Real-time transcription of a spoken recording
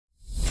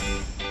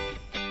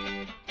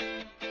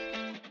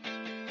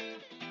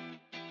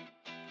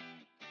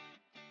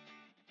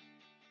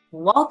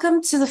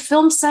Welcome to the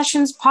Film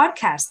Sessions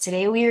podcast.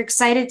 Today we are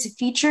excited to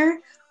feature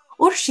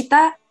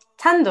Urshita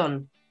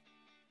Tandon.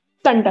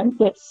 Tandon,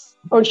 yes.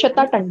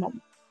 Urshita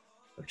Tandon.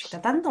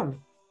 Urshita Tandon.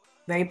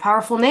 Very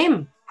powerful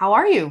name. How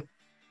are you?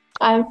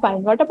 I'm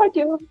fine. What about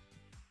you?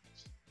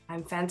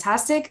 I'm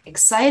fantastic.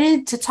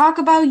 Excited to talk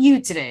about you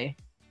today.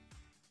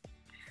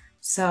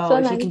 So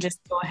if you can Nice. just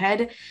go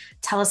ahead,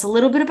 tell us a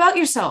little bit about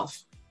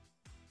yourself.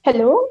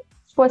 Hello.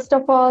 First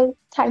of all,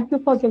 thank you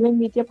for giving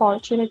me the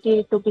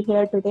opportunity to be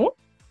here today.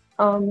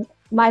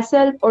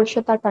 Myself,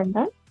 Urshita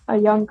Tandon, a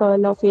young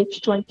girl of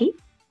age 20.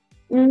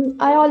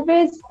 I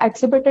always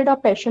exhibited a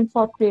passion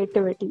for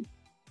creativity.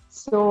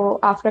 So,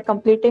 after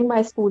completing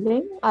my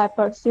schooling, I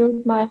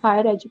pursued my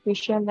higher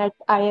education at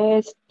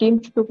IIS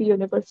deemed to be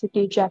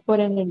University, Jaipur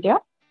in India.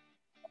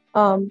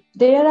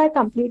 There, I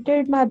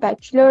completed my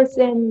bachelor's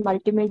in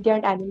multimedia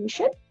and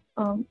animation,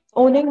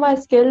 owning my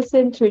skills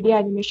in 3D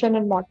animation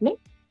and modeling.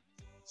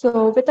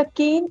 So, with a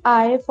keen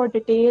eye for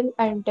detail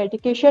and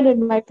dedication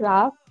in my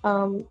craft,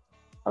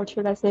 what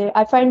should I say?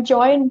 I find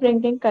joy in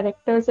bringing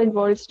characters and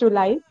worlds to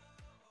life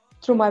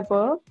through my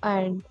work,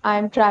 and I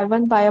am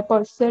driven by a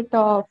pursuit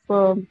of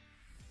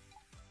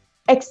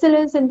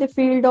excellence in the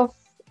field of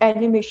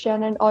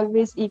animation and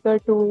always eager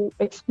to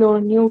explore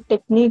new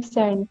techniques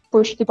and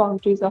push the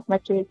boundaries of my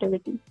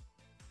creativity.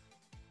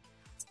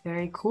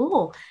 Very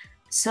cool.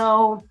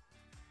 So,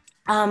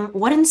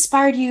 what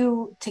inspired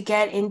you to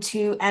get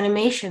into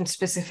animation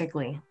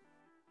specifically?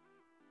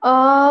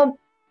 Um,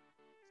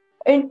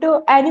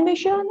 into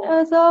animation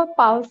is a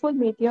powerful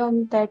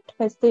medium that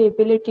has the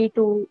ability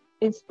to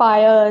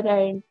inspire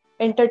and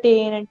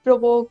entertain and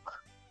provoke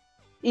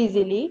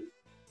easily.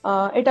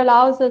 It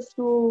allows us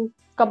to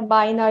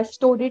combine our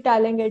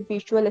storytelling and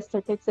visual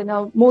aesthetics in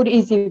a more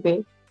easy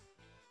way.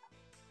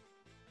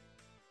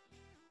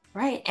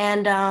 Right.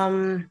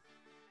 And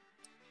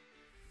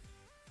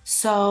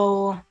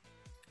so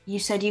you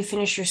said you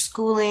finished your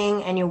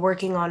schooling and you're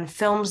working on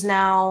films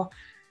now.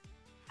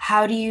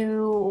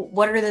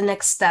 What are the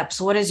next steps?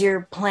 What does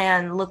your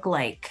plan look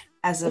like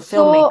as a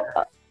So,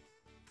 filmmaker?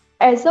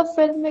 as a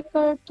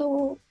filmmaker,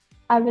 too,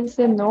 I will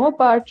say no,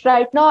 but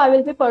right now I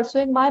will be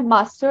pursuing my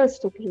master's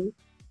degree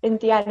in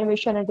the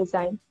animation and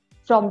design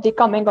from the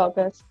coming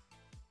August.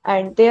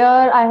 And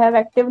there I have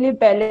actively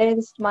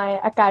balanced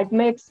my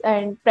academics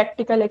and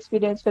practical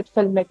experience with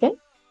filmmaking.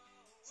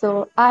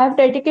 So I have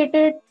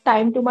dedicated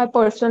time to my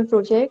personal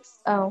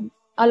projects,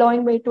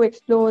 allowing me to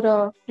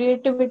explore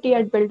creativity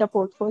and build a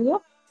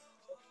portfolio.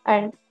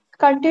 And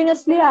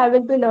continuously, I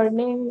will be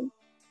learning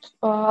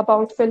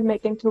about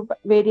filmmaking through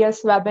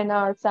various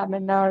webinars,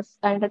 seminars,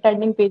 and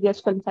attending various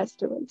film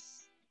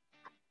festivals.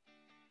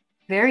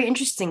 Very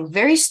interesting,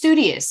 very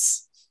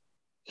studious,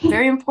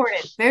 very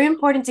important. Very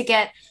important to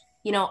get,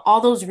 all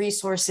those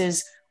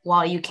resources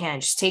while you can.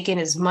 Just take in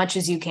as much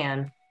as you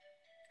can.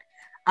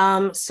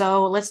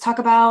 So let's talk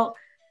about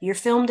your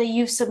film that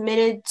you've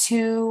submitted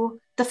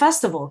to the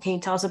festival. Can you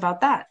tell us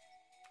about that?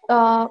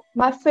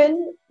 My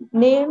film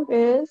name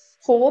is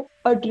Hope,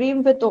 a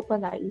Dream with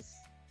Open Eyes.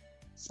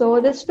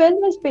 So this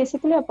film is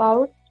basically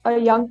about a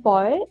young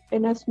boy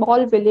in a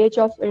small village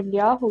of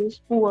India who is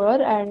poor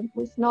and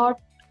who's not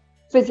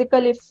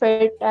physically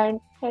fit and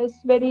has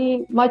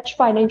very much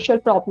financial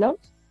problems.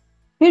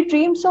 He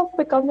dreams of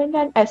becoming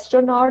an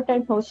astronaut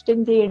and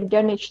hosting the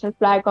Indian national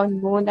flag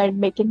on moon and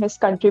making his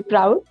country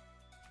proud.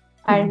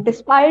 And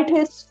despite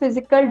his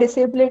physical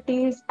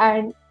disabilities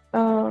and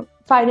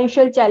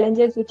financial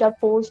challenges which are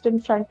posed in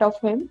front of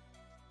him,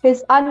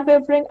 his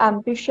unwavering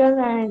ambition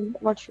and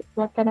what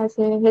can I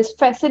say, his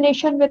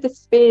fascination with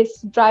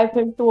space drive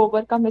him to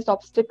overcome his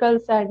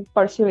obstacles and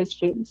pursue his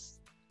dreams.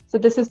 So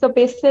this is the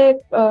basic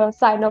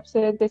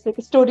synopsis,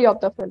 basic story of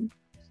the film.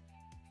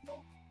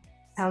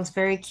 Sounds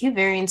very cute,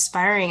 very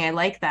inspiring. I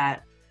like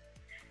that.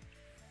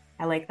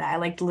 I like that. I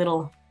like the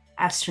little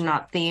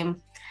astronaut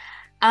theme.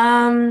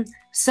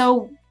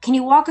 So can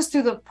you walk us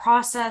through the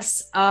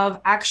process of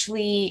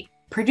actually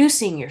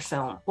producing your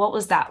film? What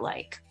was that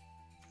like?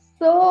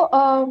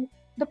 So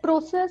the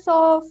process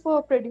of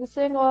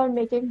producing or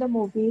making the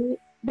movie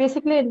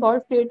basically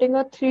involved creating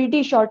a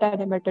 3D short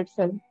animated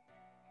film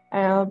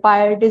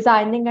by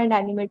designing and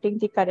animating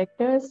the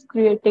characters,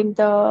 creating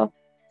the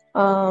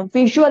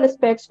visual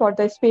aspects for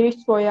the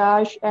space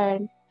voyage,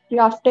 and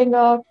crafting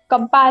a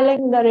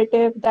compelling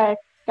narrative that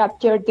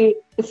captured the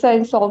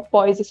essence of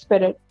boy's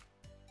spirit.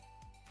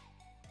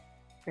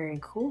 Very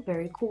cool,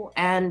 very cool.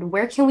 And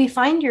where can we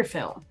find your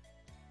film?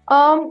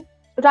 Um,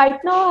 right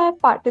now, I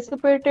have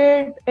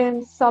participated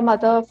in some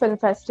other film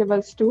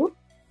festivals too.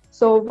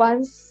 So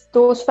once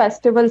those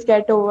festivals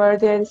get over,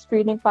 their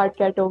screening part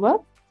get over,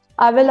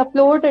 I will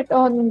upload it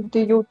on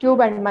the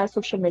YouTube and my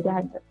social media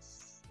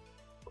handles.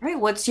 Right.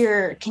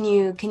 Can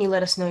you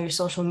let us know your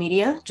social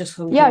media just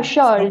so we Yeah, can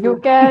sure. follow You you?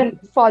 can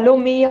follow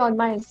me on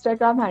my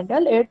Instagram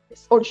handle.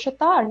 It's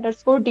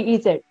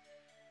Urshita_DEZ.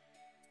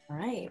 All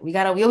right. We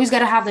always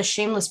gotta have the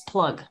shameless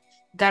plug.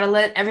 Gotta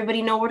let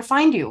everybody know where to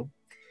find you.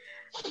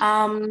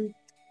 Um,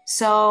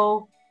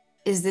 so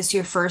is this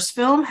your first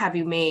film? Have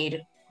you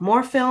made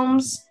more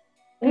films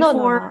No, no,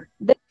 before?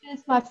 no. This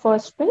is my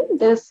first film.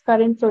 This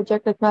current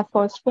project is my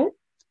first film.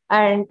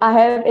 And I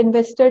have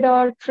invested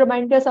a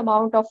tremendous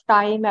amount of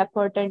time,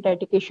 effort, and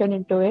dedication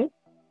into it.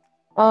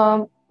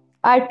 Um,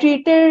 I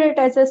treated it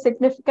as a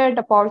significant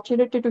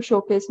opportunity to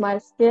showcase my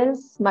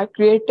skills, my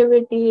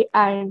creativity,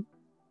 and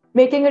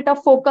making it a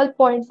focal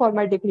point for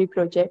my degree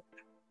project.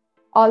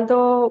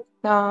 Although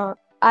I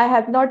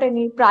have not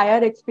any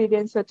prior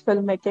experience with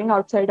filmmaking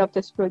outside of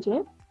this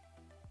project,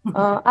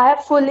 I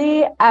have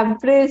fully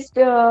embraced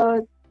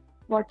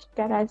what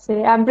can I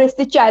say? Embrace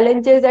the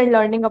challenges and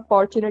learning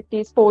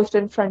opportunities posed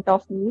in front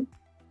of me.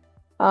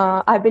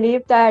 I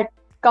believe that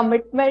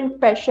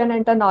commitment, passion,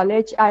 and the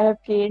knowledge I have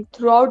gained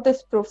throughout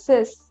this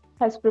process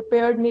has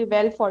prepared me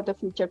well for the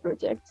future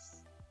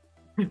projects.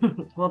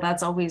 Well,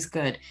 that's always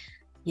good.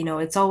 You know,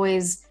 it's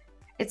always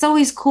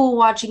cool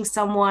watching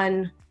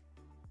someone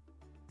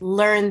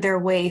learn their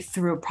way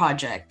through a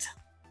project,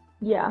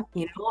 Yeah,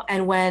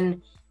 and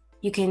when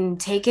you can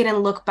take it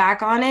and look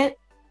back on it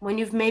when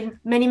you've made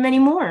many, many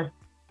more.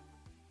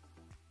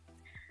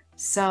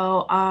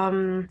 So,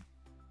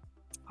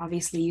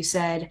 obviously you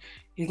said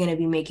you're going to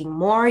be making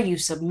more, you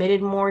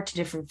submitted more to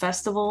different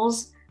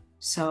festivals.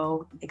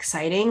 So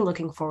exciting.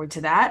 Looking forward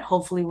to that.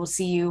 Hopefully we'll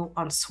see you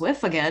on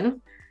Swift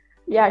again.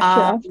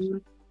 yeah,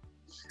 sure.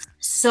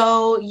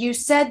 So you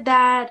said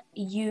that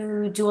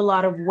you do a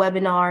lot of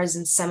webinars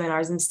and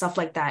seminars and stuff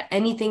like that.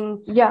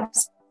 Anything Yeah.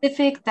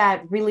 specific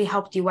that really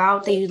helped you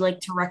out that you'd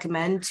like to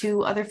recommend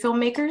to other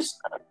filmmakers?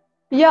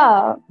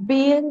 Yeah,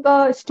 being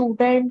a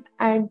student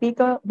and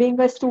being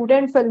a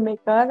student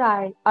filmmaker,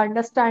 I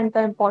understand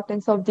the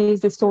importance of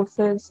these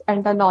resources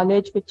and the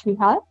knowledge which we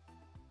have.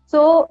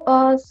 So,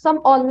 some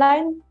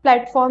online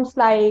platforms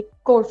like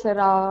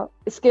Coursera,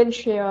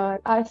 Skillshare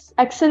are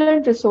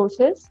excellent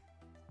resources.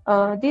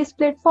 These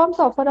platforms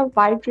offer a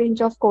wide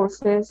range of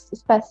courses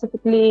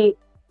specifically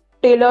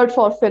tailored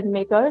for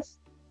filmmakers.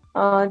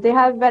 They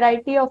have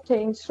variety of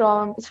things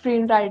from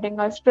screenwriting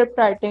or script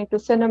writing to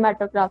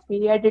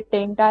cinematography,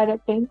 editing,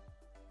 directing,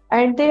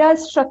 and they have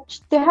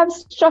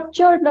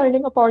structured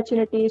learning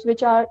opportunities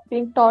which are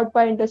being taught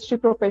by industry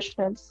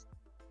professionals.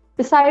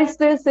 Besides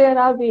this, there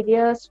are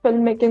various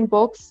filmmaking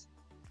books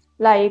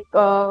like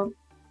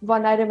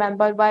one I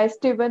remember by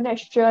Stephen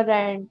Escher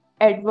and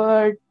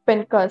Edward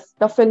Pincus,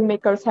 The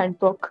Filmmaker's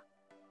Handbook,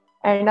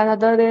 and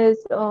another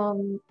is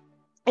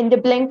In the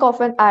Blink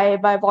of an Eye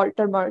by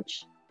Walter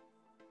Murch.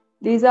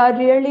 These are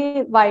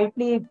really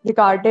widely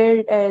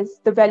regarded as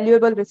the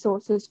valuable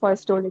resources for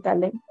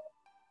storytelling.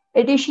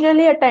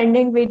 Additionally,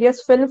 attending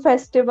various film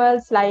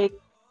festivals like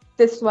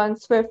this one,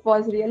 Swift,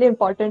 was really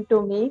important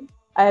to me.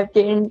 I've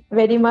gained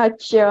very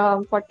much,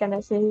 what can I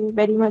say,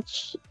 very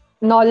much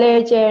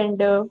knowledge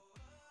and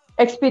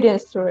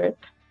experience through it.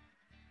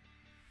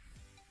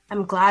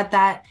 I'm glad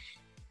that,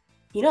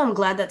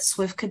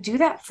 Swift could do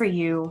that for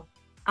you.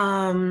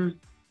 And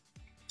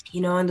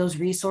those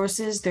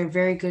resources, they're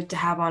very good to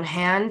have on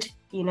hand,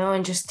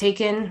 and just take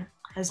in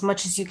as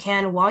much as you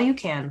can while you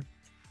can.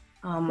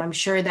 I'm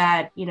sure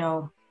that,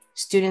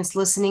 students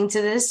listening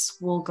to this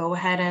will go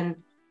ahead and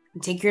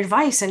take your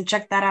advice and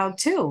check that out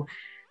too.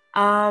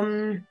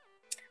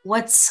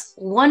 What's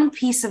one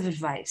piece of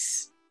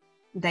advice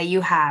that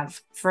you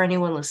have for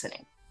anyone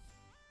listening?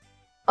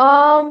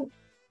 Um,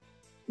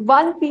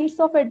 One piece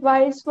of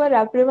advice for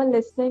everyone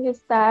listening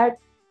is that,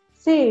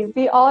 see,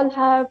 we all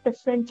have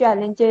different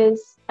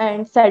challenges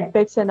and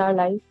setbacks in our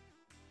life.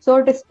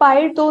 So,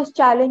 despite those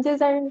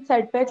challenges and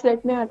setbacks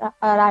that may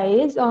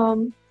arise,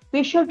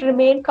 we should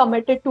remain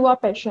committed to our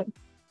passion.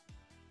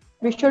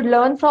 We should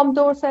learn from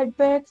those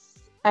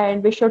setbacks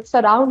and we should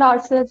surround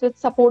ourselves with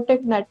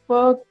supportive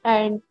network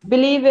and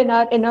believe in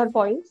our inner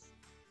voice.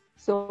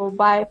 So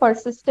by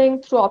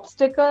persisting through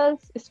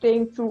obstacles,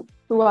 staying true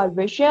to our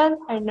vision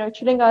and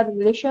nurturing our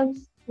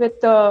relations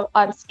with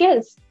our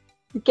skills,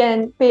 we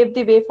can pave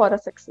the way for a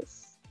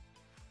success.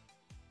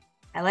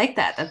 I like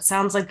that. That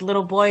sounds like the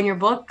little boy in your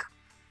book.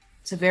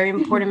 It's a very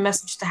important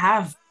message to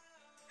have.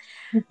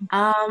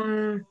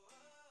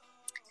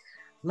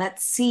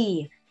 Let's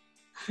see.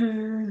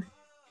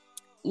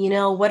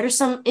 What are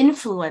some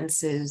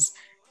influences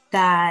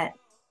that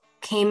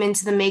came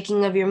into the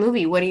making of your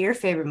movie? What are your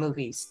favorite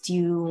movies? Do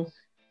you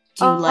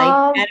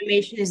like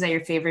animation? Is that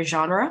your favorite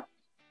genre?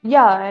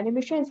 Yeah,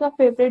 animation is my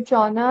favorite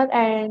genre,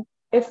 and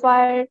if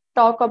I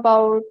talk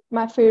about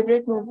my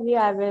favorite movie,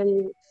 I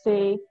will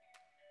say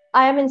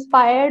I am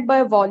inspired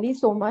by Wally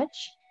so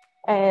much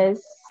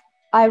as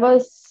I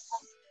was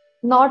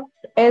not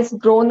as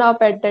grown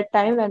up at that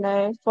time when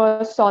I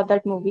first saw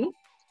that movie.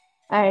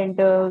 And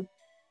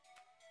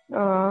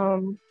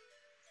um,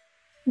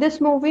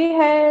 this movie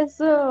has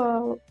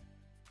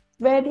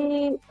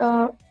very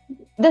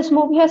this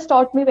movie has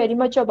taught me very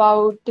much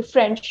about the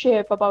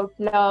friendship, about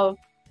love,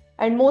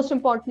 and most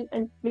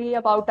importantly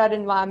about our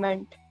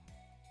environment.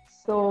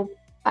 So,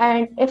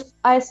 and if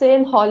I say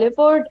in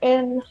Hollywood,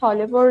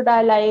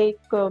 I like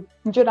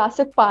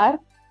Jurassic Park,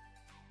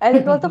 as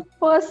it was the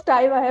first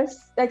time I have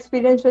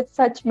experienced with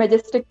such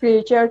majestic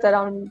creatures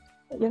around.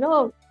 You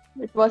know,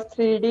 it was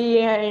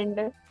 3D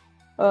and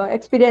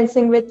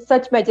experiencing with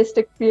such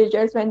majestic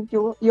creatures when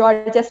you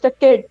are just a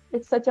kid.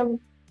 It's such a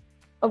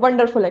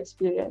wonderful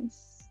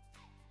experience.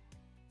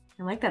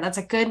 I like that. That's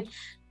a good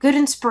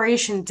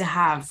inspiration to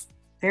have.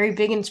 Very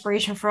big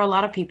inspiration for a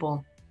lot of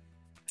people.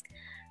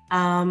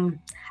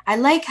 I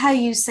like how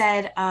you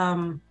said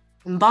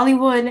in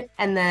Bollywood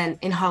and then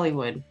in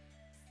Hollywood.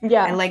 I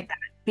Yeah. like that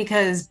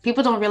because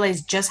people don't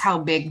realize just how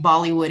big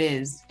Bollywood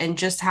is and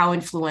just how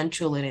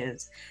influential it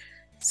is.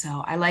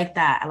 So I like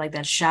that. I like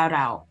that shout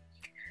out.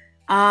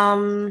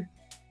 Um,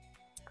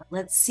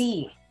 let's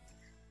see.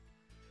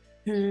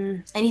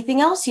 Anything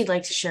else you'd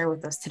like to share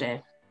with us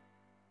today?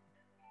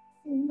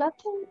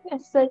 Nothing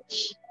as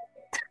such.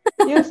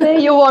 You say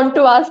you want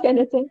to ask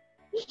anything.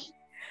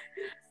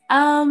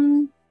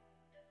 Um,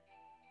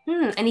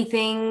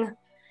 anything,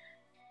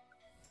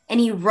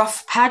 any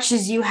rough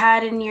patches you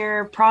had in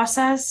your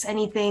process?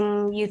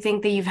 Anything you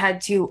think that you've had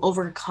to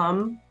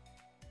overcome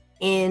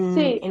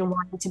See, in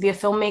wanting to be a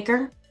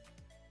filmmaker?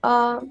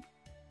 um,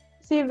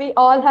 see, we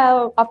all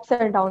have ups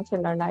and downs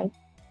in our life.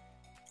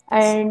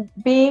 And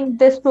being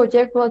this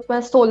project was my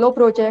solo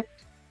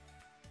project,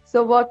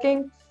 so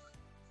working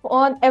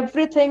on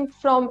everything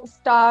from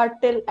start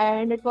till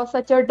end, it was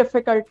such a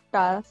difficult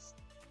task.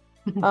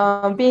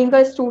 Being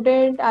a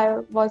student, I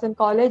was in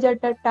college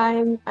at that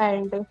time,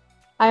 and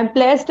I am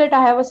blessed that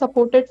I have a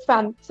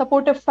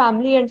supportive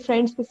family and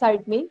friends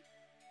beside me,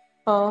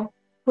 uh,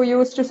 who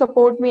used to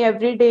support me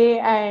every day,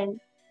 and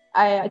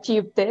I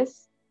achieved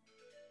this.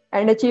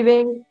 And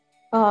achieving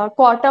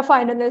quarter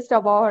finalist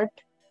award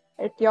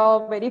at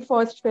your very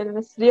first film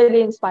is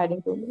really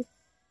inspiring to me.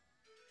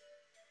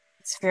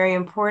 It's very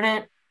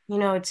important. You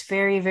know, it's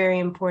very, very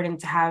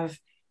important to have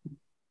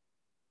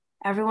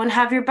everyone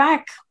have your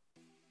back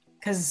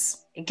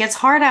because it gets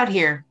hard out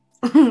here.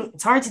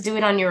 It's hard to do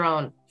it on your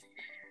own.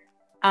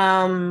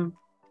 Um,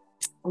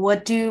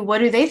 what do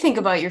they think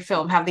about your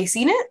film? Have they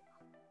seen it?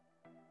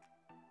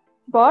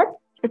 But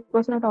it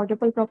was not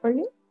audible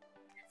properly.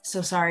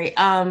 So sorry.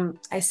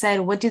 I said,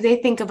 what do they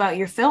think about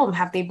your film?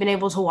 Have they been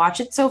able to watch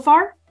it so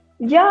far?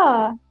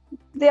 Yeah,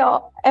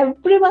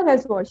 everyone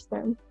has watched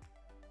them.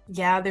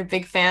 Yeah, they're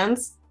big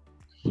fans.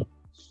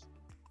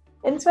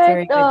 In It's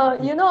very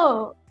fact,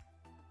 good.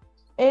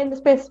 in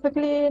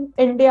specifically in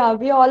India,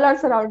 we all are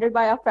surrounded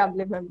by our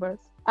family members.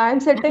 I'm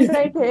sitting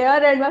right here,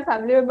 and my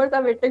family members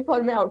are waiting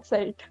for me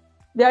outside.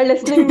 They are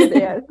listening me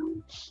there.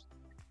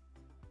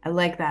 I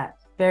like that.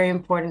 Very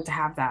important to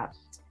have that.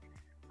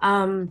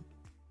 Um,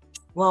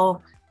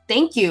 well,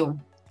 thank you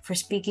for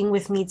speaking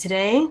with me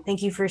today.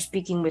 Thank you for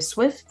speaking with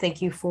Swift.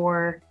 Thank you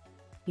for,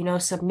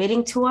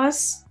 submitting to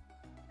us.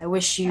 I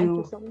wish Thank you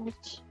you so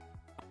much.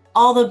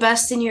 all the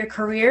best in your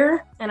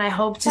career, and I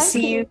hope to Thank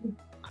see you. you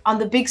on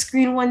the big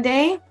screen one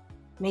day,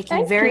 making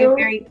Thank very, you.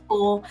 very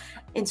cool,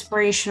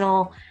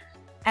 inspirational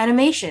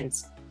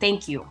animations.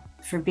 Thank you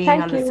for being on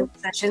Thank the you. Film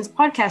Sessions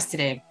podcast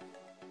today.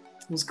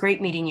 It was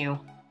great meeting you.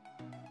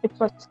 It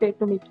was great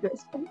to meet you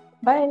as well.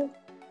 Bye.